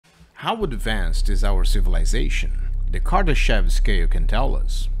How advanced is our civilization? The Kardashev scale can tell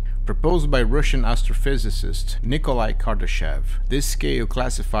us. Proposed by Russian astrophysicist Nikolai Kardashev, this scale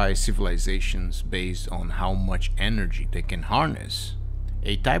classifies civilizations based on how much energy they can harness.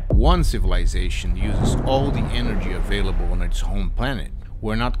 A Type 1 civilization uses all the energy available on its home planet.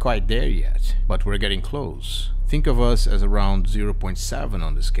 We're not quite there yet, but we're getting close. Think of us as around 0.7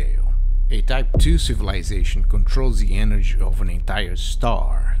 on the scale. A Type 2 civilization controls the energy of an entire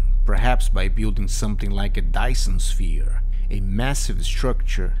star, perhaps by building something like a Dyson sphere, a massive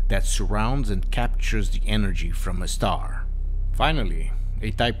structure that surrounds and captures the energy from a star. Finally,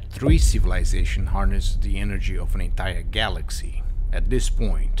 a Type 3 civilization harnesses the energy of an entire galaxy. At this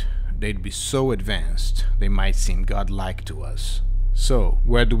point, they'd be so advanced, they might seem godlike to us. So,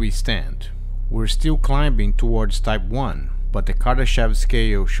 where do we stand? We're still climbing towards Type 1, but the Kardashev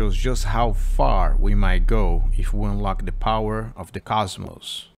scale shows just how far we might go if we unlock the power of the cosmos.